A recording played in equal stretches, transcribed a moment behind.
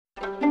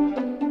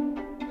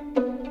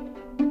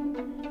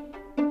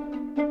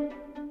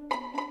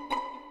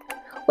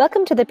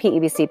Welcome to the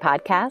PEBC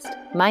podcast.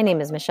 My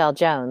name is Michelle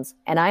Jones,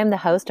 and I am the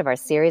host of our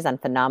series on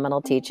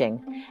phenomenal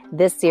teaching.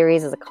 This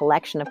series is a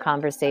collection of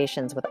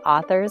conversations with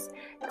authors,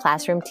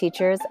 classroom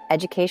teachers,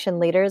 education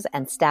leaders,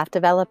 and staff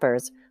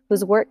developers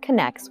whose work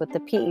connects with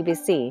the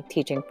PEBC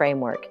teaching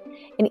framework.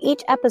 In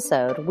each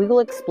episode, we will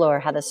explore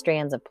how the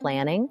strands of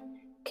planning,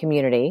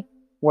 community,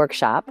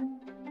 workshop,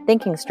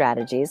 thinking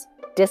strategies,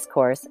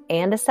 discourse,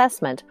 and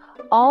assessment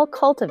all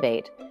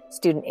cultivate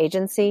student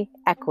agency,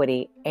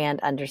 equity, and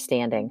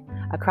understanding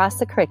across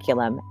the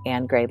curriculum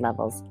and grade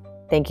levels.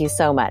 Thank you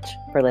so much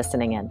for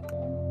listening in.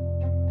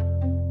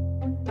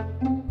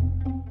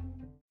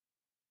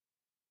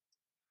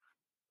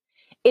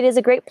 It is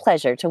a great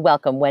pleasure to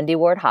welcome Wendy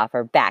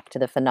Ward-Hoffer back to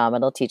the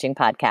Phenomenal Teaching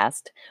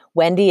Podcast.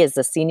 Wendy is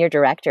the Senior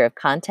Director of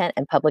Content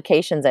and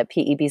Publications at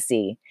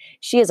PEBC.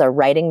 She is a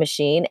writing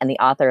machine and the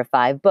author of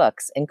 5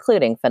 books,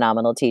 including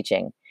Phenomenal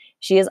Teaching.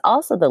 She is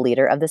also the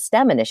leader of the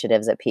STEM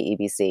initiatives at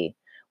PEBC.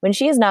 When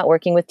she is not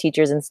working with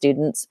teachers and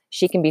students,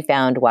 she can be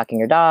found walking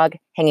her dog,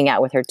 hanging out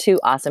with her 2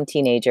 awesome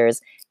teenagers,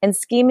 and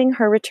scheming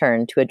her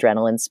return to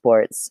adrenaline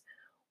sports.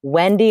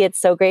 Wendy, it's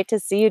so great to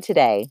see you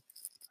today.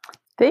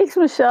 Thanks,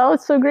 Michelle.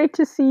 It's so great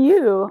to see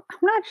you. I'm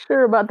not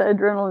sure about the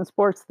adrenaline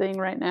sports thing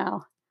right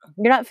now.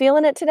 You're not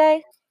feeling it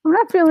today? I'm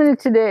not feeling it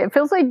today. It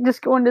feels like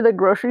just going to the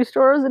grocery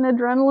store is an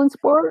adrenaline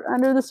sport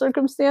under the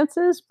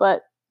circumstances,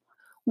 but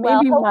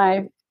maybe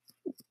my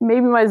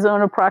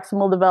zone of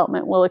proximal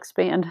development will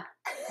expand.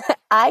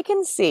 I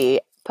can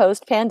see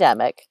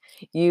post-pandemic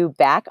you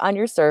back on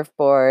your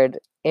surfboard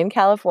in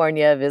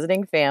California,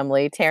 visiting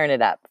family, tearing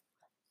it up.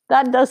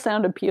 That does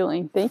sound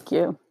appealing. Thank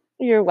you.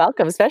 You're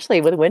welcome,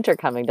 especially with winter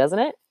coming, doesn't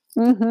it?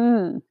 Mm-hmm.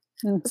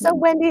 Mm-hmm. So,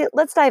 Wendy,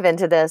 let's dive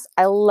into this.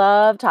 I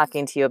love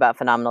talking to you about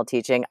phenomenal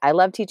teaching. I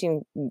love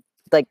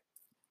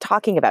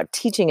talking about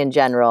teaching in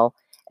general,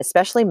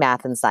 especially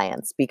math and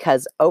science,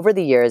 because over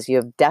the years, you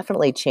have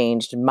definitely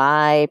changed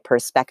my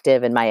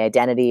perspective and my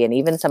identity and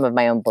even some of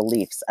my own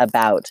beliefs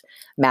about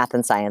math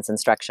and science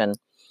instruction.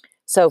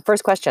 So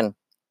first question,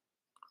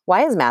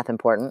 why is math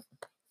important?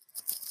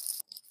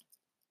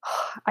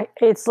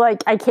 It's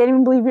like, I can't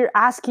even believe you're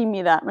asking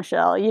me that,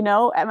 Michelle. You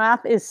know,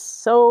 math is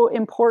so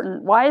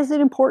important. Why is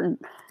it important?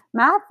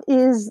 Math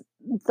is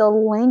the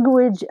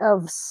language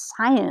of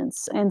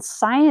science, and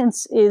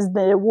science is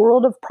the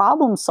world of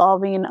problem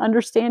solving and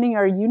understanding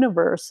our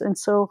universe. And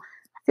so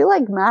I feel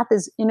like math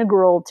is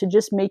integral to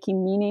just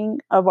making meaning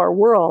of our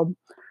world.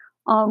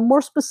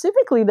 More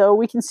specifically, though,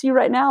 we can see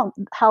right now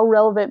how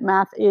relevant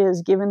math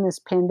is given this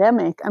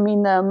pandemic. I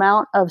mean, the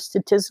amount of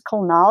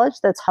statistical knowledge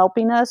that's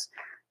helping us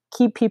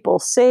keep people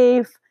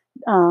safe,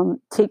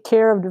 take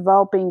care of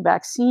developing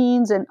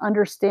vaccines and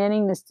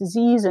understanding this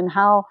disease and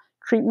how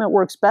treatment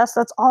works best.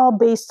 That's all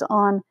based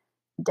on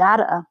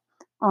data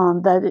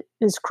that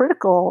is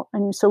critical.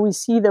 And so we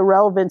see the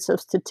relevance of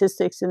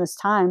statistics in this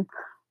time.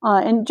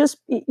 And just,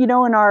 you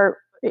know,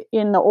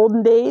 in the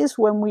olden days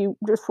when we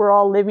just were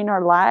all living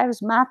our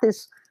lives, math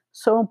is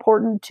so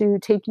important to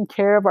taking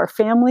care of our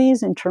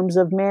families in terms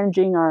of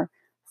managing our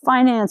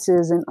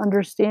finances and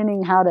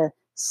understanding how to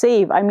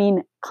save. I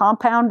mean,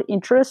 compound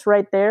interest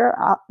right there,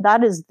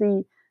 that is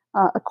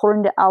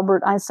according to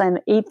Albert Einstein,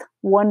 the 8th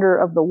wonder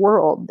of the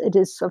world. It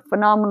is a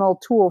phenomenal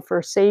tool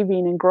for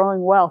saving and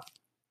growing wealth.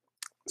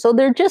 So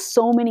there are just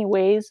so many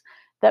ways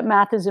that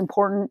math is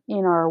important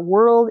in our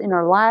world, in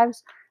our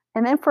lives.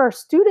 And then for our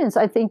students,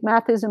 I think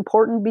math is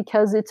important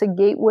because it's a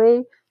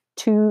gateway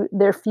to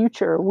their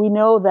future. We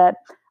know that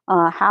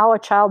how a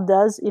child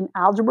does in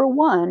Algebra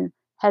 1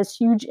 has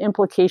huge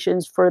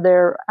implications for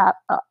their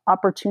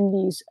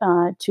opportunities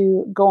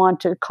to go on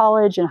to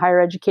college and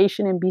higher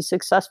education and be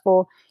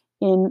successful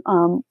in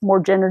more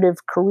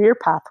generative career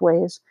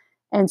pathways.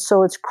 And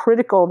so it's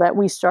critical that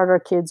we start our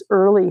kids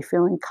early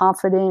feeling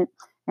confident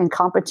and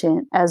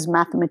competent as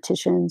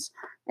mathematicians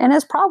and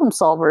as problem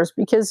solvers,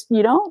 because,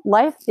 you know,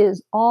 life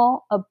is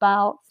all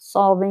about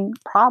solving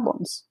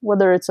problems,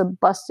 whether it's a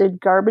busted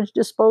garbage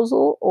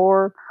disposal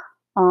or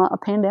a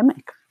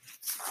pandemic.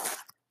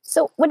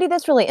 So, Wendy,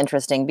 that's really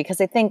interesting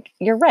because I think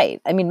you're right.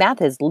 I mean,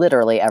 math is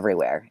literally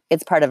everywhere.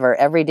 It's part of our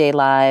everyday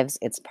lives.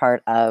 It's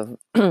part of,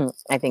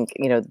 I think,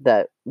 you know,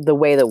 the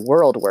way the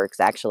world works,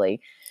 actually.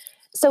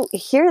 So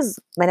here's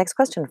my next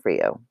question for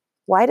you.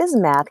 Why does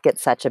math get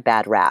such a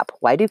bad rap?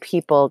 Why do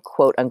people,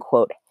 quote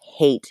unquote,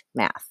 hate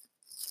math?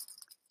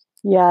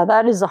 Yeah,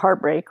 that is a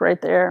heartbreak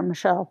right there,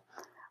 Michelle.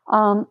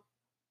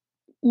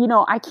 You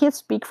know, I can't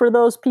speak for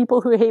those people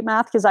who hate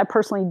math because I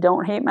personally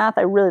don't hate math.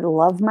 I really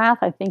love math.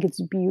 I think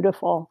it's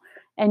beautiful.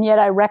 And yet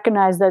I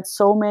recognize that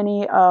so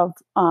many of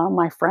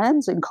my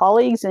friends and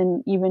colleagues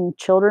and even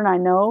children I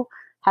know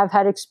have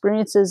had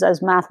experiences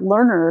as math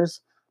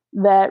learners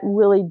that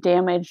really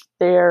damaged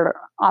their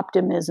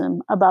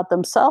optimism about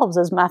themselves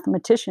as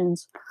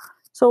mathematicians.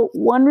 So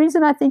one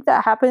reason I think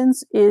that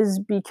happens is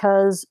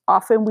because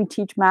often we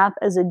teach math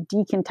as a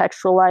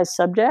decontextualized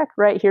subject,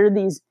 right? Here are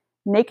these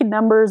naked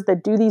numbers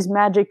that do these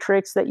magic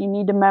tricks that you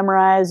need to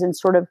memorize and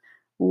sort of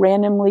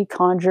randomly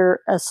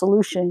conjure a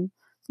solution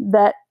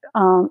that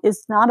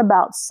is not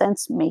about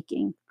sense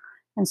making.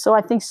 And so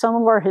I think some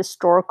of our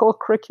historical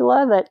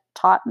curricula that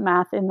taught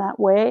math in that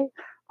way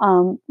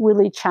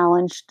really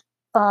challenged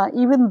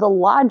even the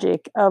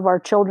logic of our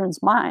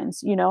children's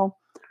minds.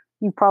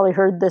 You've probably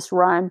heard this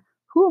rhyme: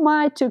 who am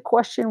I to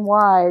question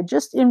why?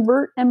 Just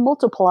invert and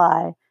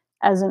multiply,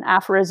 as an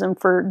aphorism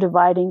for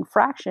dividing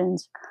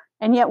fractions.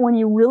 And yet, when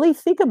you really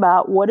think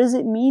about what does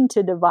it mean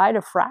to divide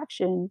a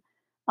fraction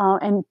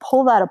and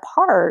pull that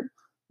apart,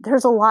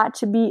 there's a lot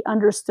to be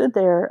understood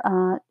there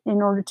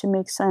in order to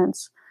make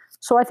sense.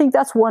 So I think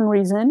that's one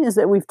reason, is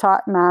that we've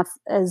taught math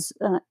as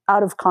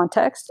out of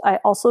context. I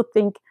also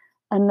think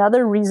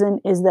another reason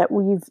is that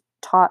we've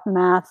taught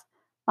math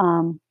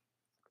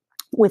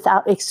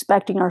without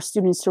expecting our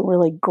students to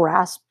really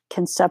grasp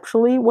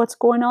conceptually what's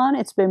going on.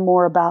 It's been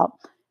more about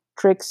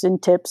tricks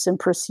and tips and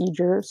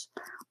procedures.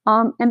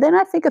 And then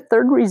I think a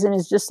third reason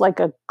is just like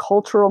a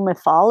cultural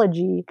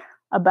mythology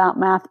about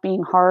math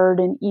being hard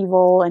and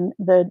evil and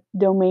the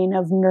domain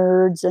of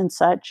nerds and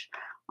such.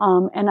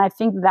 And I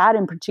think that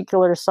in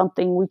particular is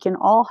something we can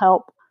all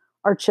help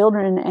our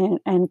children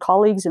and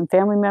colleagues and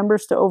family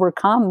members to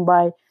overcome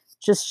by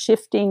just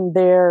shifting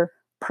their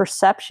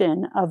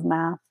perception of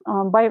math,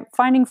 by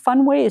finding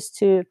fun ways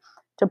to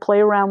play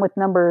around with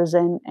numbers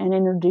and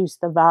introduce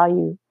the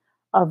value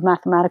of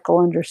mathematical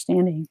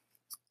understanding.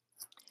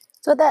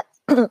 So that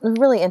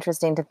really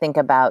interesting to think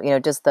about,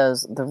 just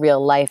the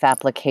real life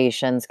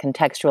applications,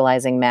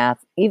 contextualizing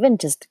math, even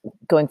just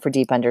going for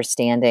deep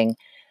understanding.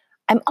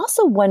 I'm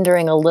also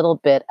wondering a little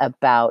bit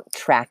about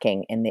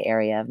tracking in the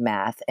area of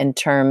math in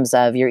terms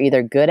of you're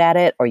either good at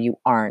it or you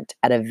aren't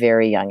at a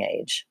very young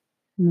age.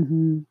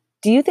 Mm-hmm.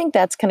 Do you think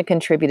that's kind of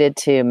contributed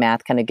to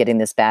math kind of getting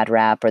this bad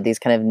rap or these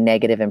kind of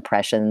negative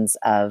impressions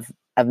of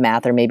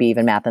math, or maybe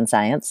even math and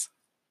science?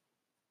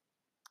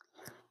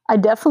 I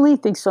definitely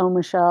think so,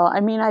 Michelle. I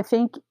mean, I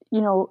think,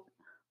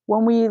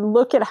 when we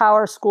look at how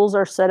our schools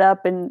are set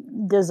up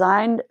and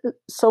designed,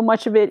 so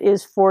much of it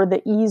is for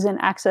the ease and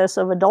access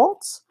of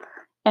adults.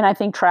 And I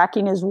think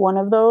tracking is one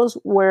of those.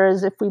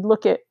 Whereas if we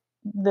look at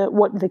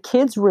what the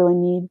kids really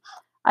need,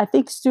 I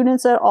think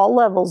students at all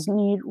levels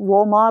need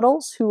role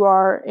models who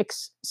are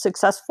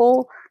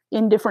successful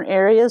in different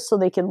areas so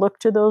they can look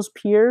to those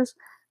peers.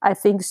 I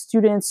think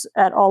students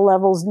at all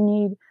levels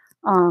need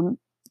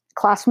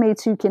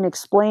classmates who can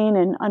explain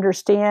and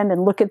understand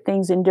and look at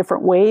things in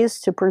different ways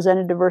to present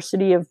a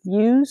diversity of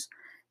views.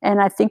 And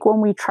I think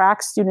when we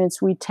track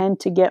students, we tend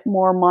to get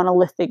more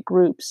monolithic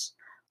groups.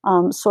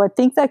 So I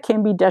think that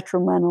can be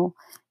detrimental.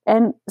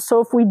 And so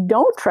if we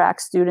don't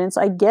track students,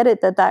 I get it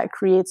that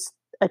creates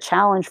a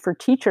challenge for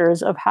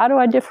teachers of how do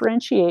I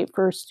differentiate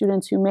for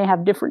students who may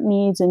have different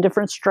needs and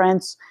different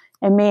strengths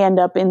and may end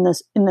up in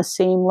the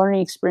same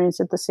learning experience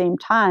at the same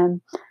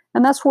time.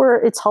 And that's where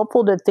it's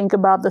helpful to think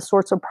about the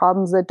sorts of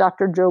problems that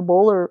Dr. Joe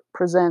Bowler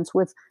presents,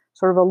 with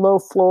sort of a low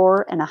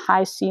floor and a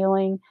high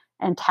ceiling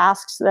and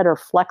tasks that are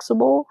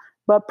flexible,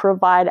 but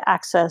provide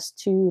access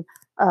to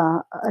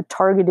a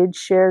targeted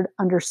shared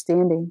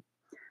understanding.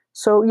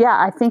 So yeah,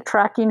 I think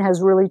tracking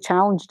has really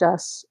challenged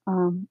us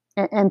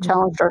and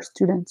challenged our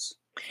students.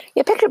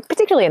 Yeah,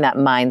 particularly in that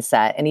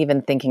mindset, and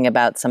even thinking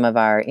about some of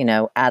our,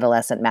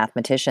 adolescent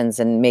mathematicians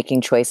and making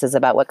choices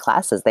about what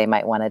classes they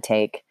might want to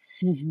take.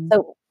 Mm-hmm.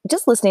 So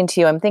just listening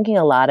to you, I'm thinking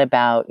a lot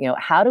about,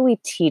 how do we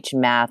teach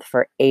math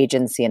for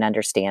agency and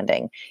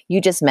understanding? You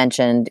just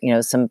mentioned,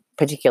 some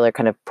particular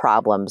kind of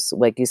problems,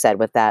 like you said,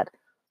 with that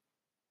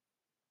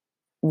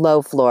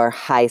low floor,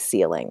 high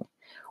ceiling.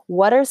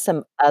 What are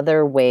some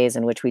other ways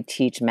in which we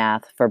teach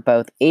math for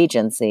both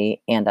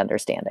agency and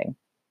understanding?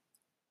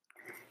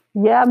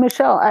 Yeah,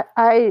 Michelle,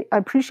 I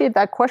appreciate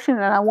that question.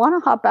 And I want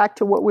to hop back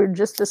to what we were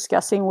just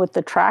discussing with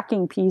the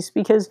tracking piece,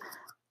 because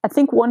I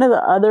think one of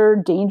the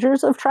other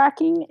dangers of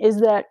tracking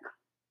is that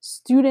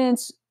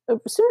students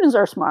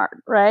are smart,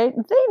 right?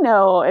 They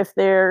know if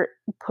they're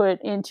put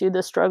into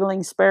the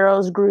struggling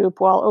sparrows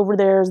group while over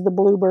there is the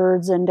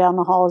bluebirds and down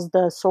the hall is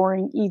the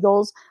soaring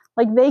eagles.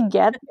 Like, they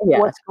get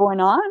what's going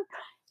on.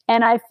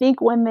 And I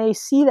think when they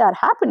see that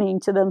happening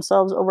to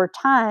themselves over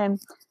time,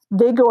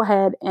 they go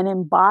ahead and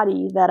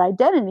embody that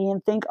identity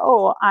and think,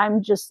 oh, I'm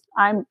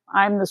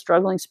the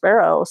struggling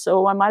sparrow,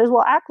 so I might as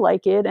well act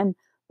like it. And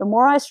the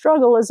more I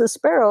struggle as a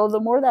sparrow, the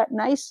more that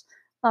nice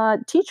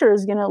teacher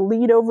is going to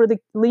lean over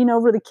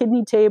the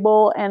kidney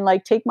table and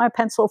like take my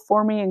pencil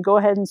for me and go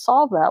ahead and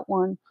solve that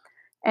one.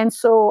 And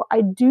so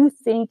I do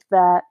think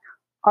that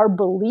our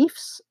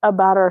beliefs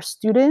about our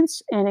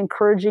students and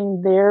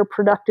encouraging their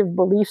productive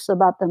beliefs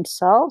about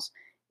themselves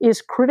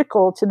is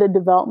critical to the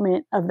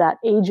development of that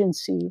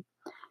agency.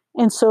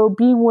 And so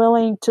being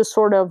willing to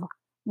sort of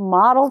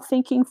model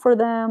thinking for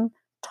them,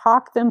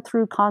 talk them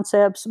through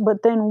concepts, but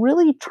then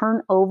really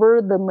turn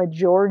over the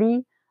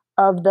majority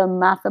of the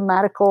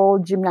mathematical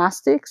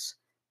gymnastics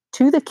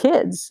to the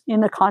kids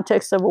in the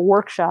context of a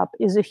workshop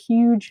is a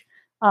huge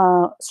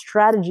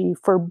strategy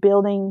for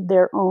building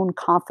their own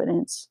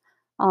confidence.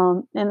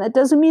 And that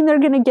doesn't mean they're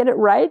going to get it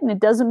right, and it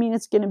doesn't mean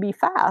it's going to be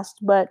fast,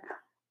 but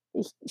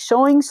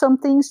showing some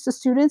things to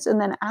students and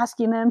then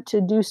asking them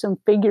to do some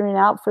figuring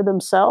out for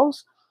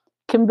themselves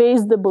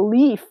conveys the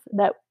belief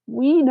that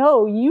we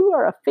know you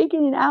are a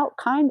figuring out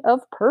kind of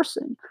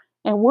person.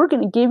 And we're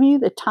going to give you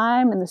the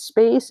time and the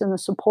space and the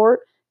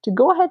support to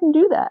go ahead and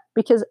do that,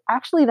 because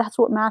actually that's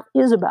what math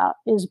is about,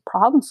 is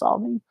problem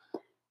solving.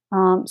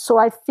 So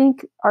I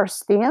think our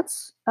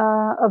stance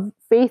of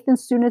faith in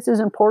students is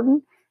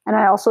important. And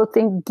I also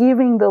think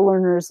giving the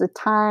learners the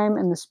time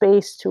and the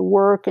space to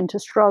work and to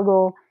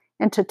struggle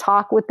and to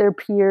talk with their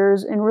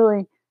peers and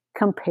really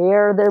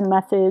compare their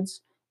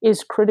methods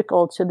is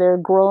critical to their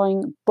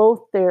growing both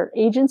their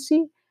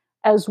agency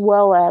as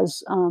well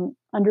as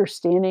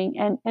understanding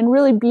and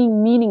really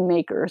being meaning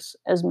makers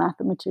as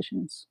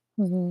mathematicians.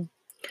 Mm-hmm.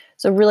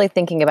 So really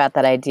thinking about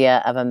that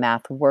idea of a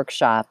math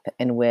workshop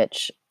in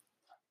which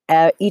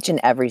each and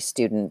every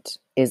student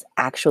is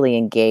actually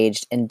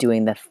engaged in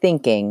doing the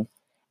thinking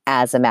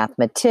as a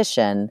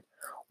mathematician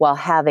while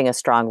having a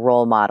strong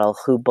role model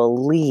who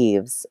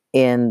believes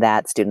in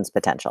that student's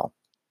potential.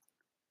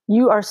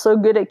 You are so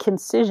good at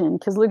concision,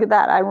 because look at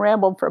that. I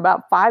rambled for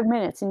about 5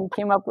 minutes and you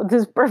came up with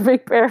this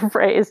perfect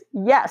paraphrase.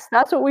 Yes,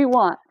 that's what we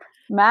want.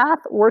 Math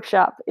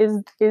workshop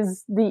is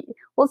the,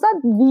 well, it's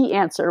not the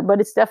answer,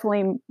 but it's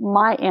definitely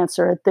my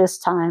answer at this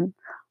time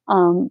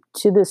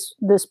to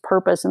this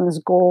purpose and this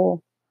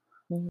goal.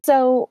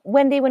 So,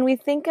 Wendy, when we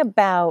think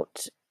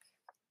about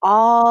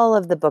all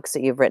of the books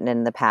that you've written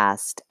in the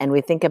past, and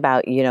we think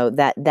about,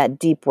 that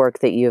deep work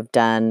that you've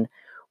done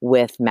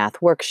with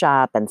Math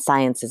Workshop and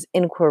Sciences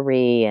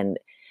Inquiry and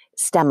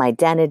STEM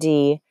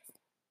Identity,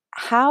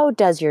 how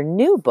does your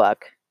new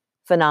book,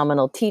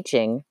 Phenomenal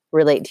Teaching,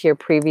 relate to your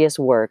previous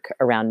work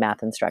around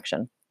math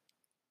instruction?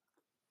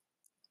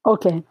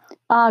 Okay,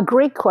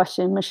 great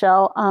question,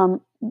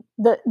 Michelle.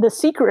 The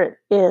secret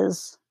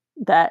is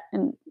that,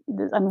 and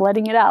I'm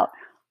letting it out,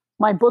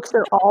 my books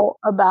are all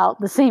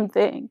about the same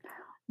thing.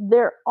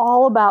 They're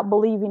all about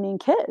believing in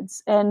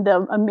kids and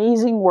the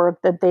amazing work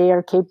that they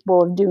are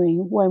capable of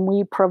doing when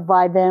we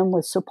provide them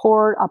with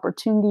support,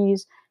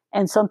 opportunities,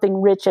 and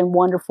something rich and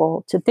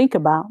wonderful to think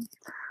about.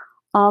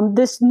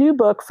 This new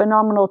book,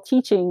 Phenomenal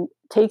Teaching,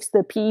 takes the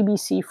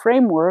PEBC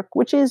framework,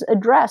 which is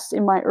addressed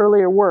in my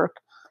earlier work,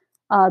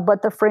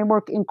 but the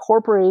framework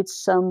incorporates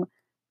some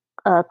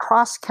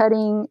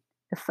cross-cutting,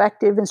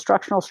 effective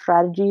instructional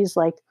strategies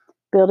like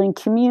building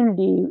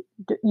community,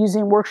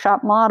 using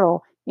workshop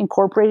model,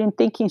 incorporating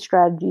thinking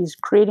strategies,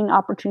 creating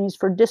opportunities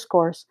for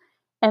discourse,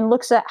 and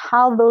looks at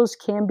how those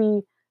can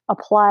be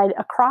applied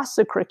across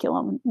the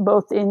curriculum,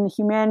 both in the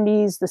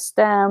humanities, the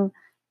STEM,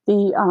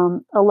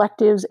 the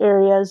electives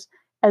areas,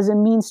 as a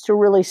means to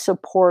really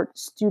support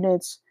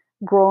students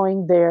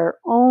growing their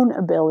own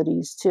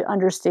abilities to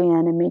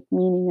understand and make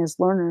meaning as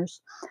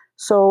learners.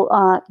 So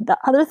the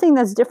other thing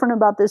that's different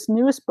about this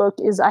newest book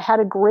is I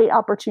had a great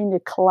opportunity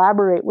to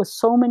collaborate with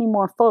so many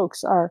more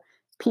folks, our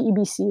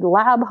PEBC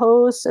lab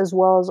hosts, as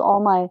well as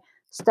all my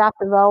staff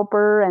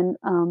developer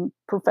and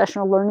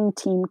professional learning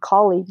team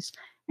colleagues,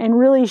 and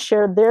really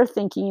share their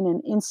thinking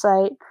and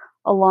insight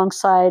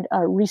alongside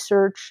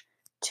research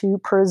to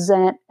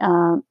present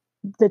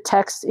the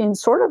text in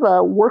sort of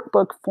a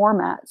workbook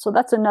format. So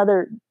that's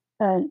another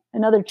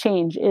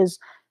change, is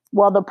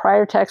while the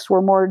prior texts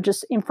were more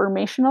just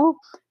informational,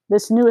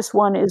 this newest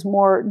one is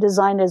more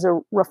designed as a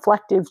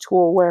reflective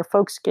tool where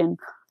folks can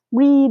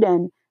read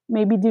and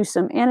maybe do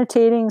some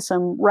annotating,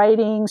 some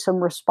writing, some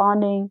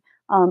responding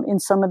in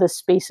some of the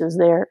spaces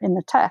there in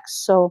the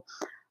text. So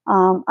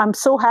I'm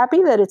so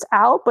happy that it's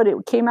out, but it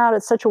came out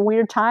at such a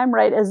weird time,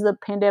 right as the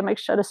pandemic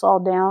shut us all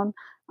down.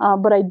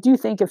 But I do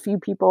think a few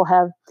people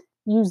have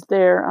used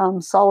their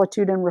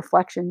solitude and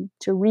reflection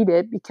to read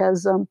it,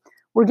 because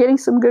we're getting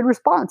some good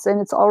response, and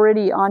it's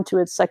already onto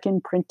its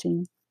second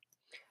printing.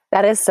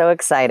 That is so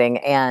exciting.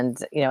 And,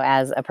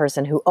 as a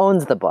person who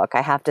owns the book,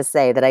 I have to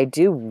say that I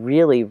do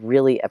really,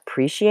 really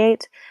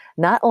appreciate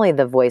not only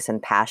the voice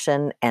and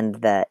passion and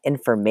the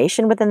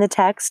information within the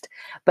text,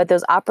 but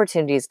those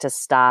opportunities to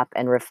stop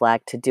and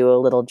reflect, to do a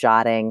little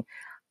jotting.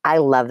 I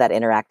love that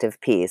interactive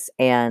piece.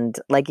 And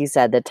like you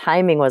said, the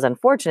timing was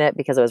unfortunate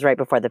because it was right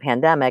before the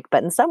pandemic,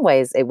 but in some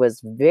ways it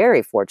was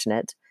very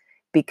fortunate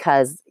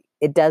because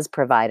it does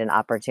provide an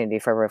opportunity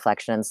for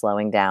reflection and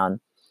slowing down.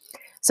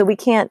 So we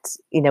can't,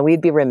 we'd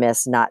be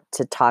remiss not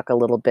to talk a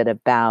little bit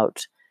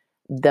about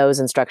those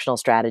instructional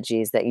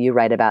strategies that you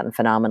write about in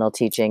Phenomenal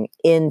Teaching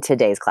in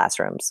today's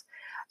classrooms.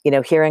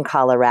 Here in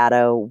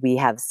Colorado, we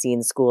have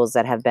seen schools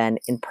that have been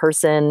in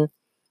person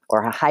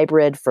or a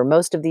hybrid for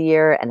most of the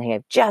year, and they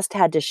have just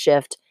had to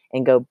shift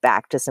and go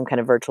back to some kind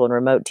of virtual and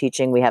remote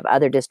teaching. We have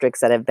other districts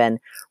that have been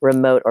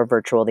remote or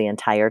virtual the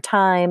entire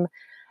time.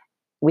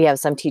 We have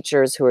some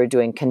teachers who are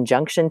doing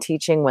conjunction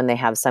teaching when they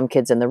have some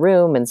kids in the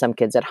room and some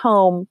kids at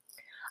home.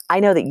 I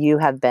know that you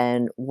have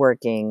been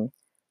working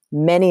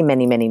many,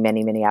 many, many,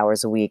 many, many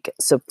hours a week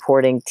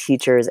supporting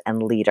teachers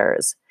and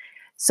leaders.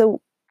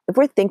 So if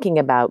we're thinking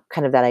about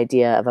kind of that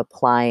idea of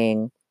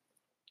applying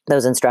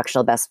those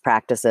instructional best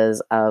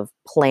practices of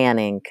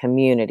planning,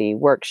 community,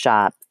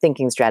 workshop,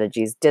 thinking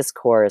strategies,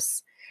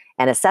 discourse,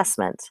 and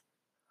assessment,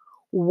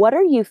 what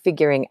are you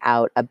figuring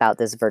out about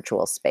this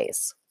virtual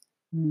space?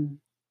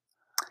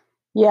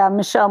 Yeah,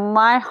 Michelle,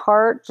 my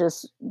heart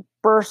just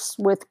bursts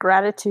with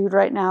gratitude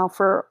right now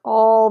for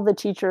all the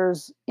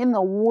teachers in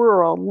the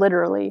world,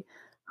 literally,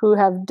 who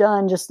have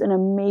done just an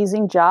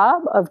amazing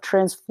job of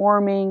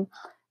transforming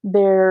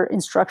their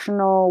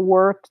instructional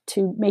work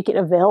to make it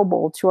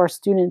available to our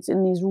students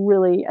in these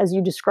really, as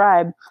you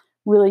described,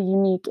 really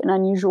unique and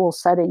unusual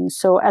settings.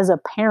 So, as a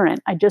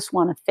parent, I just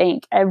want to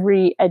thank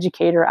every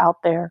educator out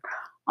there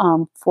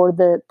for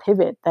the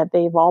pivot that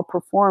they've all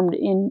performed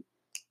in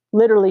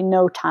literally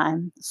no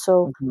time.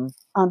 So Mhm.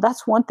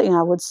 that's one thing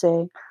I would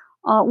say.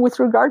 With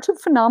regard to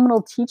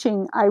phenomenal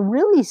teaching, I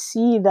really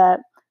see that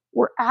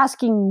we're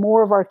asking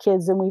more of our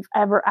kids than we've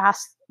ever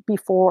asked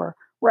before.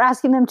 We're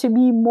asking them to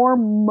be more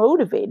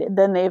motivated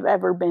than they've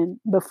ever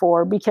been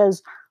before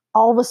because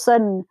all of a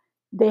sudden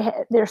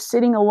they're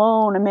sitting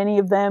alone, and many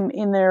of them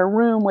in their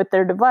room with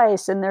their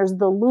device, and there's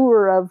the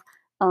lure of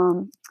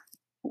um,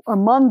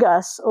 Among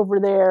Us over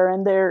there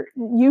and their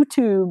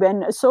YouTube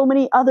and so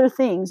many other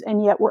things.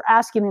 And yet we're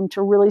asking them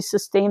to really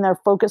sustain their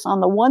focus on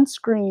the one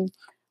screen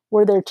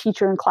where their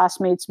teacher and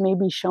classmates may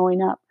be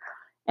showing up.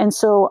 And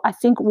so I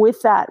think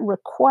with that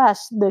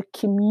request, the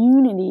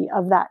community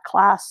of that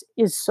class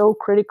is so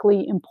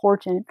critically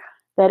important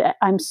that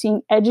I'm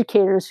seeing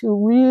educators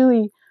who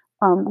really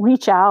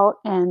reach out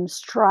and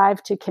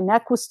strive to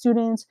connect with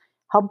students,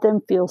 help them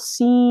feel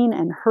seen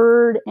and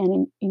heard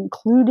and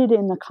included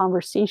in the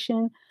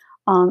conversation,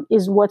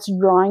 is what's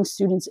drawing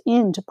students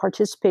in to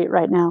participate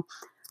right now.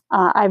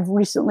 I've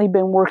recently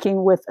been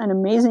working with an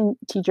amazing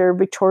teacher,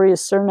 Victoria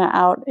Serna,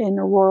 out in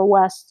Aurora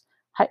West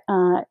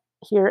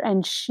here,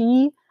 and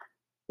she,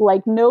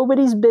 like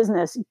nobody's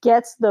business,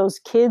 gets those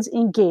kids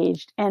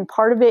engaged. And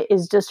part of it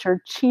is just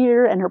her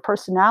cheer and her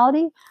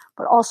personality,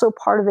 but also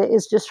part of it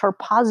is just her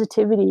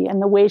positivity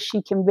and the way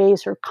she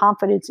conveys her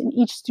confidence in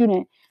each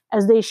student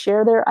as they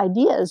share their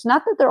ideas.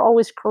 Not that they're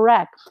always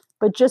correct,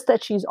 but just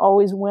that she's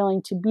always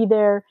willing to be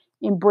there,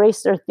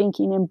 embrace their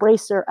thinking,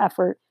 embrace their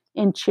effort,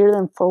 and cheer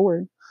them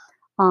forward.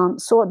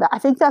 I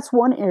think that's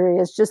one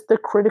area, is just the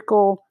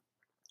critical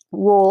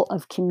role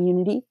of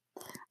community.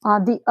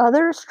 The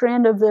other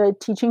strand of the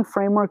teaching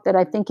framework that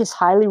I think is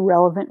highly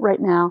relevant right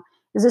now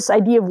is this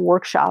idea of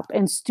workshop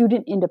and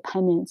student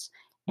independence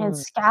and Mm.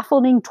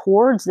 scaffolding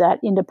towards that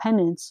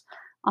independence.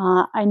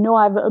 I know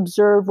I've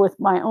observed with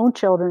my own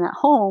children at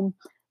home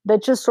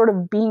that just sort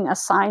of being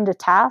assigned a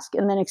task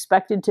and then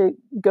expected to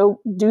go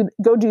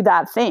do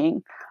that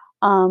thing,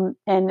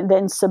 and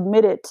then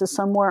submit it to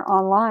somewhere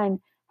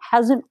online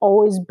hasn't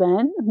always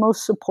been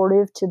most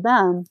supportive to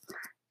them.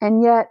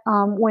 And yet,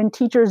 when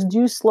teachers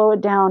do slow it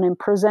down and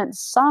present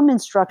some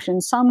instruction,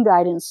 some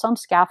guidance, some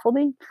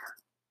scaffolding,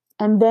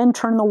 and then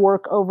turn the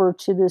work over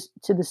to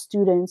the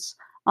students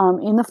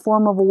in the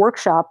form of a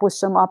workshop with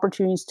some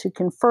opportunities to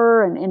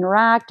confer and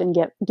interact and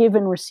give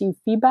and receive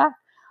feedback,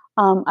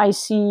 I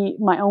see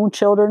my own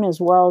children as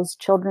well as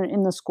children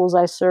in the schools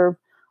I serve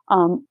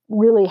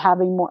really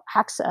having more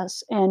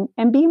access and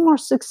being more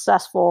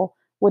successful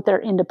with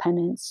their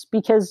independence.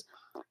 Because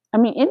I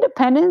mean,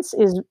 independence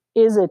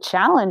is a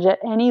challenge at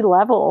any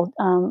level,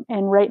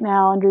 and right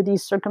now, under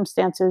these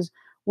circumstances,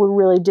 we're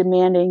really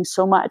demanding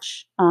so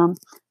much.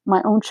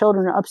 My own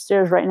children are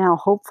upstairs right now,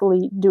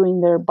 hopefully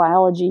doing their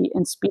biology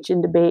and speech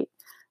and debate.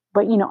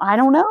 But I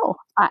don't know.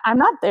 I'm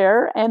not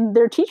there, and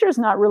their teacher's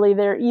not really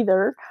there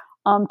either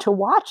to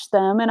watch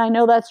them. And I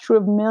know that's true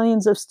of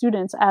millions of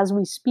students as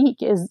we speak.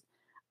 We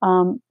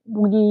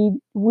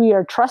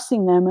are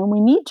trusting them, and we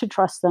need to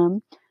trust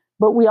them,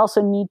 but we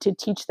also need to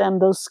teach them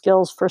those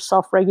skills for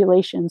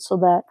self-regulation so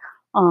that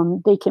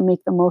they can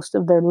make the most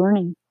of their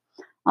learning.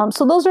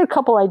 So those are a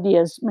couple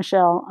ideas,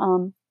 Michelle.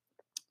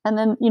 And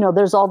then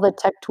there's all the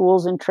tech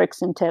tools and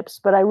tricks and tips,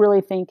 but I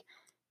really think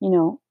you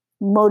know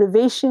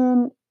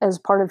motivation as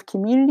part of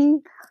community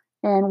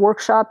and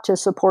workshop to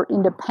support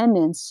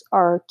independence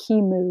are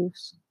key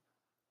moves.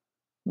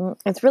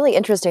 It's really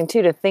interesting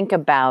too to think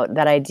about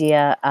that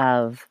idea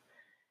of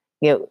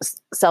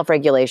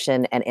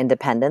self-regulation and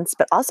independence,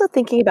 but also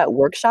thinking about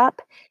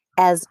workshop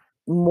as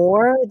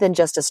more than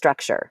just a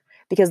structure.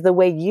 Because the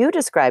way you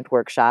described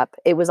workshop,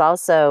 it was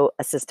also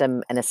a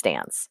system and a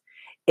stance.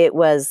 It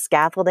was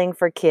scaffolding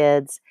for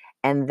kids,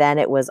 and then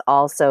it was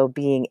also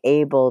being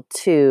able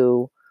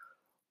to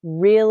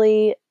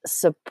really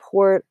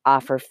support,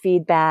 offer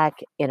feedback,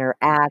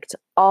 interact,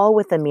 all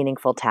with a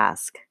meaningful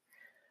task.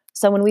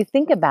 So when we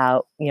think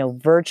about,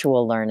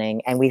 virtual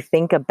learning and we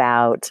think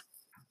about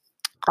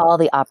all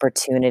the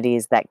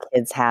opportunities that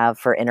kids have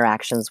for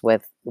interactions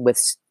with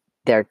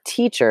their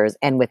teachers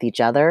and with each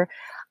other,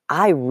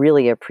 I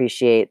really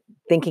appreciate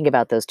thinking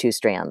about those two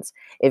strands.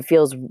 It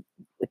feels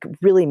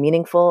really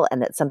meaningful,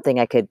 and that's something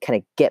I could kind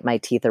of get my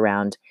teeth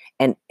around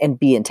and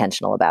be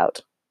intentional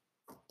about.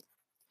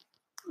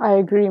 I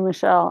agree,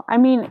 Michelle. I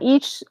mean,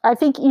 I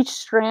think each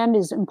strand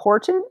is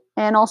important,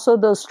 and also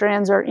those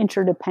strands are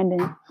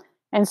interdependent.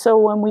 And so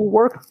when we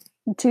work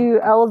to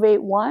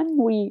elevate one,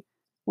 we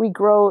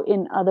grow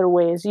in other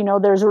ways.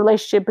 There's a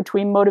relationship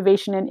between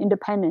motivation and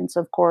independence,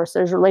 of course.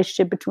 There's a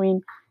relationship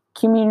between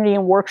community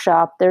and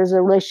workshop. There's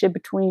a relationship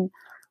between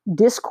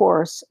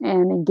discourse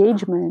and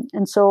engagement.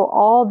 And so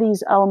all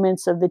these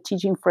elements of the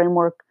teaching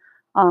framework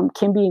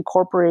can be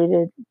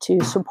incorporated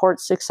to support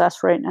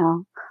success right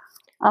now.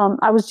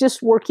 I was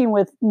just working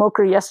with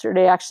MOCR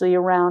yesterday, actually,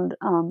 around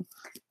an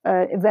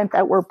event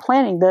that we're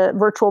planning, the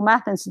Virtual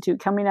Math Institute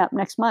coming up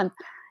next month.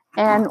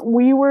 And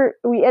we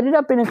ended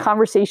up in a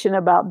conversation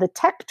about the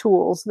tech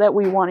tools that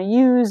we want to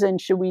use,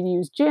 and should we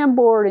use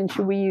Jamboard, and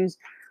should we use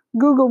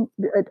Google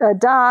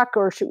Doc,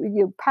 or should we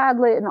use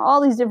Padlet, and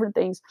all these different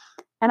things.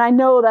 And I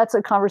know that's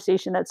a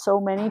conversation that so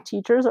many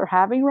teachers are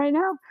having right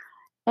now.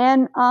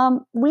 And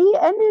we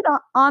ended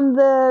on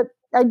the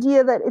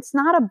idea that it's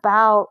not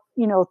about,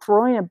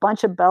 throwing a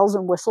bunch of bells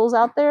and whistles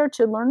out there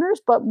to learners,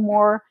 but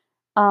more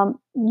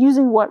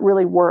using what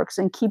really works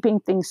and keeping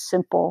things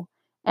simple.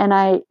 And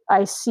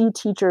I see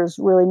teachers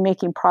really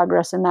making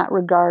progress in that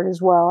regard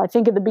as well. I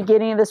think at the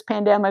beginning of this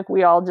pandemic,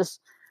 we all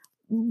just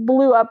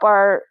blew up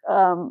our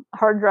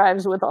hard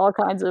drives with all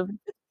kinds of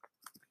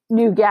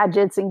new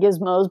gadgets and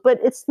gizmos, but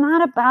it's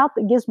not about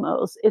the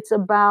gizmos. It's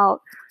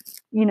about,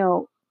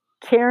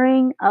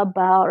 caring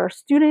about our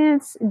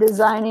students,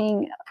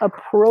 designing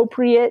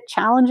appropriate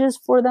challenges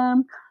for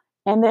them,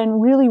 and then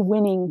really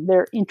winning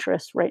their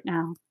interest right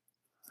now.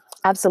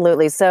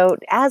 Absolutely. So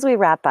as we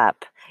wrap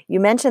up, you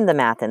mentioned the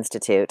Math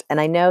Institute,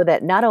 and I know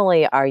that not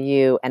only are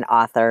you an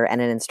author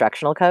and an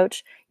instructional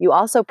coach, you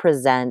also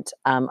present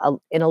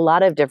in a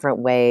lot of different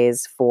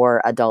ways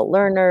for adult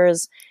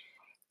learners,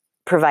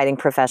 providing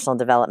professional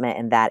development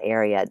in that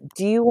area.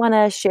 Do you want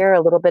to share a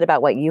little bit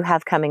about what you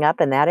have coming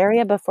up in that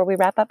area before we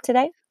wrap up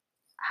today?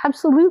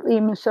 Absolutely,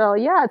 Michelle.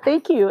 Yeah,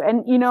 thank you.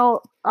 And,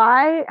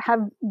 I have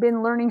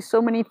been learning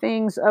so many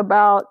things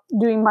about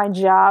doing my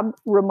job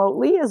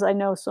remotely, as I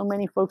know so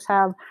many folks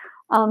have.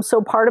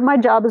 So part of my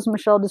job, as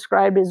Michelle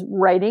described, is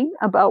writing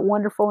about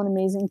wonderful and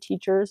amazing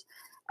teachers,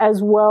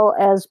 as well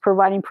as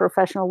providing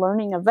professional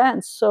learning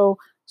events. So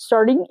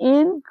starting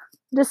in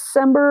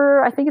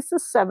December, I think it's the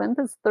 7th,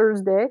 it's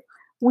Thursday,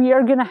 we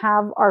are going to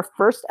have our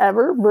first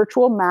ever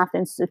Virtual Math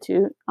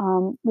Institute.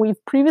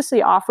 We've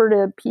previously offered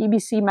a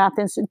PEBC Math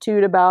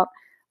Institute about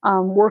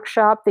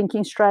workshop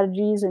thinking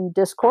strategies and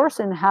discourse,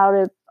 and how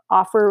to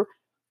offer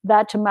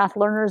that to math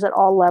learners at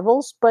all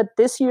levels. But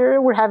this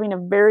year we're having a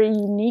very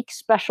unique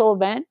special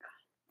event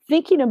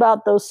thinking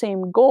about those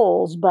same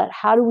goals, but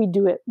how do we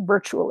do it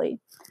virtually?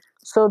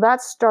 So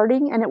that's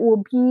starting, and it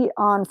will be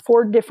on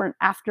 4 different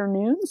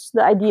afternoons.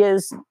 The idea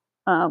is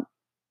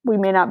we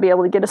may not be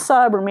able to get a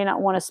sub, or may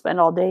not want to spend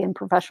all day in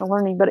professional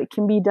learning, but it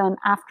can be done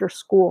after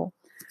school.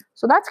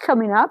 So that's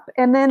coming up.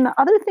 And then the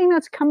other thing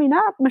that's coming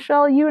up,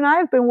 Michelle, you and I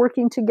have been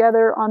working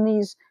together on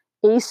these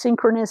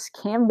asynchronous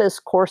Canvas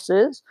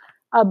courses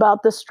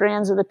about the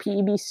strands of the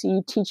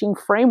PEBC teaching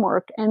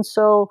framework. And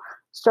so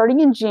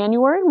starting in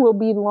January, we'll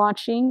be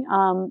launching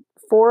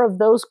 4 of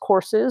those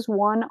courses,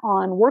 one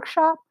on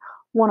workshop,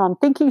 one on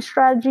thinking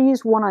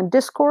strategies, one on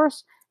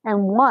discourse,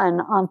 and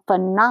one on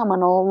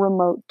phenomenal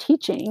remote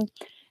teaching.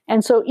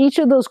 And so each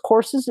of those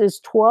courses is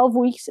 12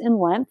 weeks in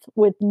length,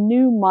 with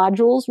new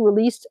modules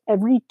released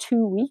every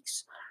 2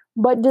 weeks,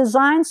 but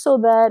designed so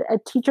that a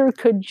teacher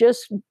could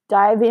just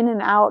dive in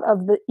and out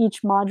of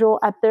each module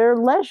at their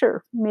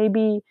leisure.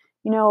 Maybe,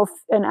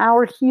 an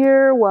hour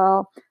here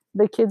while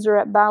the kids are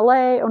at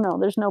ballet. Oh no,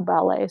 there's no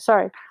ballet.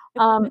 Sorry.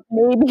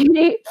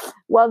 Maybe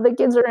while the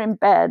kids are in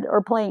bed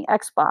or playing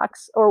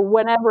Xbox, or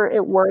whenever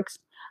it works,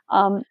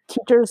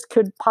 teachers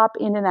could pop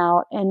in and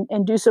out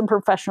and do some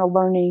professional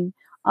learning,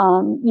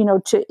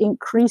 to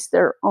increase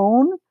their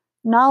own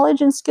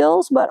knowledge and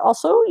skills. But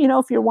also,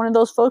 if you're one of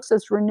those folks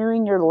that's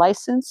renewing your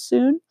license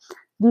soon,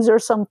 these are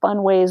some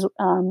fun ways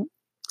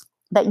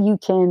that you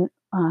can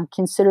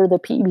consider the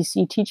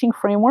PEBC teaching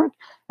framework,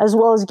 as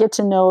well as get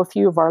to know a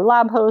few of our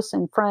lab hosts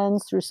and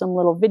friends through some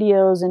little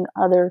videos and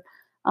other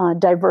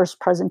diverse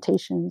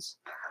presentations.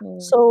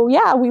 So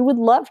yeah, we would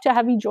love to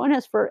have you join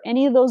us for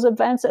any of those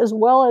events, as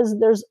well as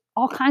there's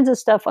all kinds of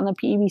stuff on the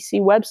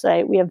PEBC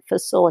website. We have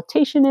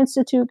Facilitation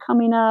Institute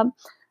coming up,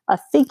 a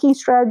Thinking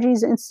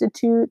Strategies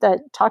Institute that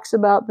talks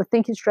about the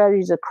thinking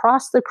strategies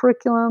across the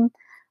curriculum.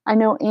 I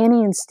know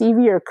Annie and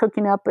Stevie are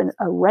cooking up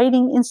a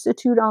writing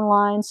institute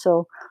online.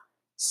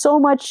 So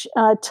much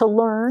to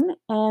learn,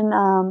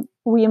 and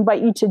we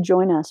invite you to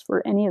join us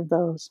for any of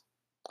those.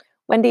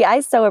 Wendy, I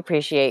so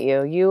appreciate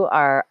you. You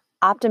are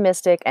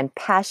optimistic and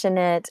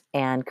passionate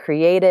and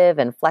creative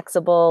and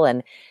flexible.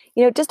 And,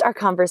 just our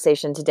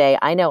conversation today,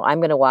 I know I'm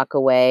going to walk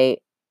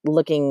away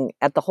looking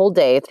at the whole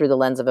day through the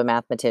lens of a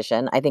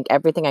mathematician. I think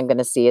everything I'm going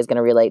to see is going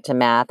to relate to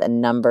math and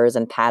numbers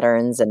and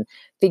patterns and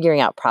figuring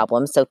out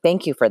problems. So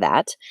thank you for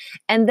that.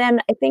 And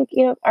then I think,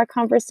 our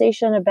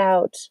conversation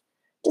about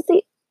just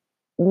the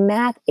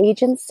math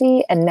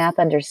agency and math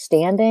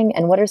understanding,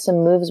 and what are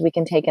some moves we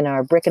can take in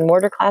our brick and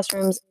mortar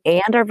classrooms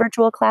and our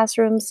virtual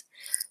classrooms.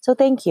 So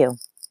thank you.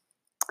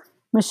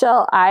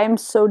 Michelle, I'm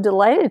so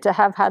delighted to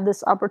have had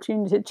this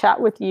opportunity to chat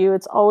with you.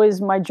 It's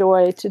always my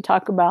joy to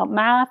talk about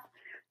math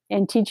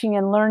and teaching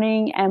and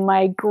learning. And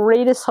my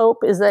greatest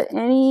hope is that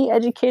any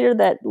educator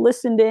that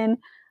listened in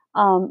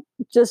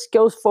just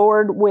goes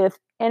forward with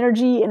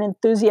energy and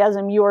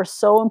enthusiasm. You are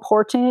so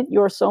important.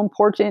 You're so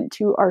important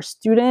to our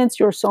students.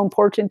 You're so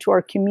important to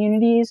our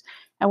communities.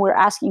 And we're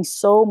asking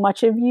so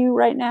much of you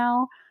right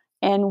now.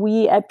 And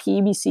we at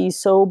PEBC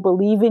so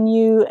believe in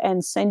you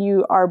and send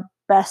you our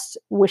best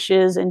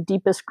wishes and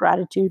deepest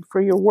gratitude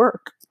for your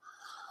work.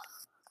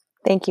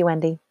 Thank you,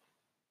 Wendy.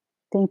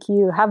 Thank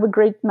you. Have a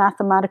great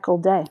mathematical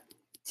day.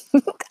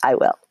 I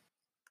will.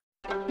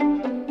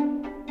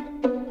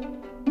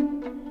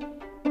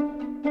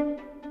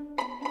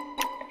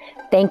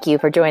 Thank you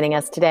for joining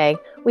us today.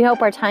 We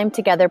hope our time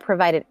together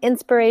provided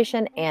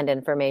inspiration and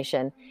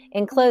information.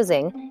 In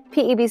closing,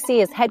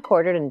 PEBC is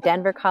headquartered in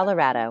Denver,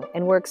 Colorado,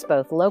 and works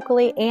both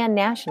locally and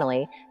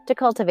nationally to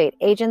cultivate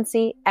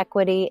agency,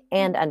 equity,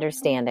 and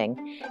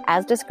understanding,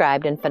 as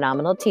described in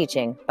Phenomenal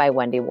Teaching by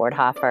Wendy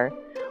Wardhofer.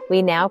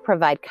 We now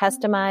provide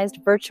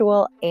customized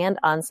virtual and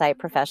on-site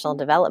professional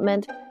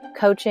development,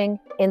 coaching,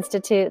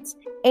 institutes,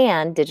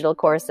 and digital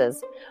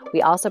courses.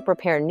 We also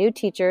prepare new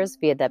teachers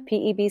via the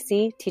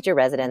PEBC Teacher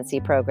Residency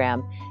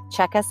Program.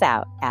 Check us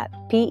out at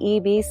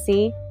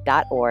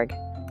pebc.org.